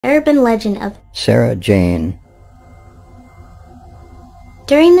Urban legend of Sarah Jane.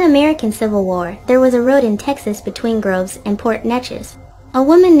 During the American Civil War, there was a road in Texas between Groves and Port Neches. A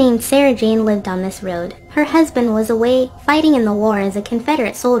woman named Sarah Jane lived on this road. Her husband was away fighting in the war as a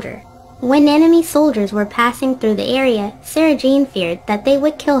Confederate soldier. When enemy soldiers were passing through the area, Sarah Jane feared that they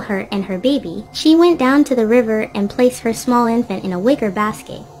would kill her and her baby. She went down to the river and placed her small infant in a wicker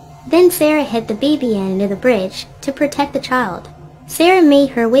basket. Then Sarah hid the baby under the bridge to protect the child. Sarah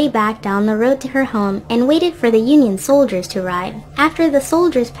made her way back down the road to her home and waited for the Union soldiers to arrive. After the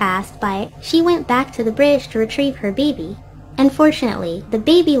soldiers passed by, she went back to the bridge to retrieve her baby. Unfortunately, the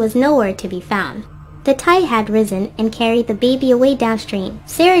baby was nowhere to be found. The tide had risen and carried the baby away downstream.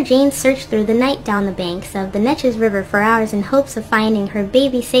 Sarah Jane searched through the night down the banks of the Neches River for hours in hopes of finding her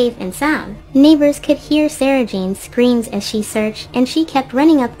baby safe and sound. Neighbors could hear Sarah Jane's screams as she searched, and she kept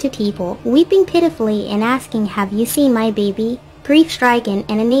running up to people, weeping pitifully and asking, "Have you seen my baby?" Grief-stricken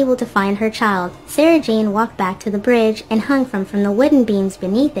and unable to find her child, Sarah Jane walked back to the bridge and hung from the wooden beams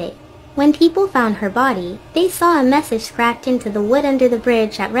beneath it. When people found her body, they saw a message scratched into the wood under the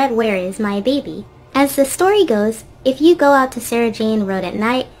bridge that read, "Where is my baby?" As the story goes, if you go out to Sarah Jane Road at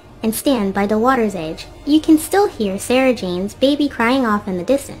night and stand by the water's edge, you can still hear Sarah Jane's baby crying off in the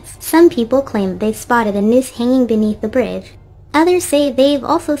distance. Some people claim they've spotted a noose hanging beneath the bridge. Others say they've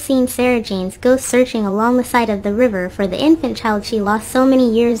also seen Sarah Jane's ghost searching along the side of the river for the infant child she lost so many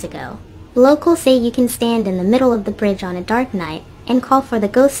years ago. Locals say you can stand in the middle of the bridge on a dark night and call for the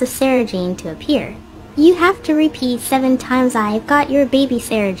ghost of Sarah Jane to appear. You have to repeat 7 times, "I've got your baby,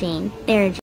 Sarah Jane."